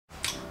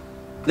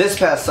This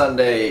past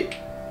Sunday,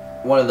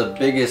 one of the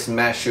biggest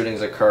mass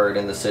shootings occurred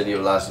in the city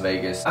of Las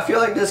Vegas. I feel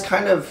like this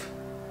kind of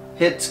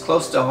hits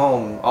close to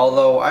home.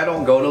 Although I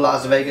don't go to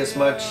Las Vegas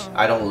much,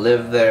 I don't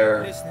live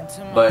there,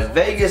 but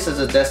Vegas is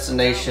a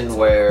destination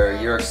where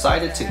you're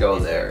excited to go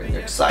there.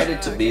 You're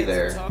excited to be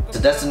there. It's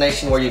a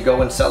destination where you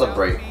go and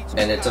celebrate.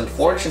 And it's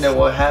unfortunate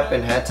what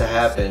happened had to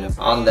happen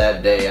on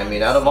that day. I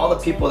mean, out of all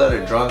the people that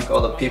are drunk,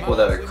 all the people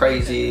that are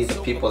crazy, the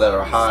people that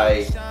are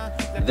high,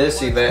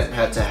 this event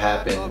had to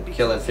happen,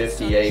 killing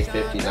 58,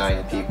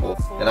 59 people.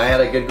 And I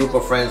had a good group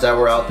of friends that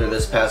were out there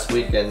this past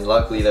weekend.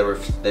 Luckily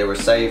they were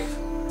safe.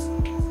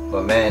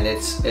 But man,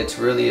 it's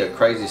really a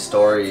crazy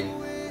story.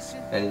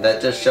 And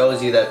that just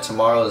shows you that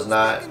tomorrow is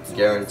not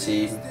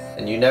guaranteed.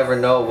 And you never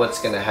know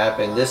what's going to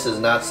happen. This is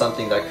not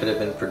something that could have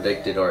been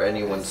predicted or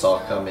anyone saw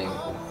coming.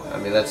 I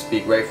mean, let's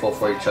be grateful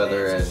for each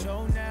other. And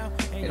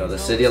you know, the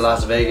city of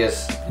Las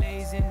Vegas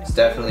is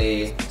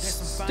definitely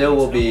still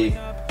will be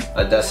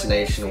a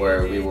destination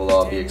where we will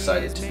all be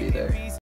excited to be there.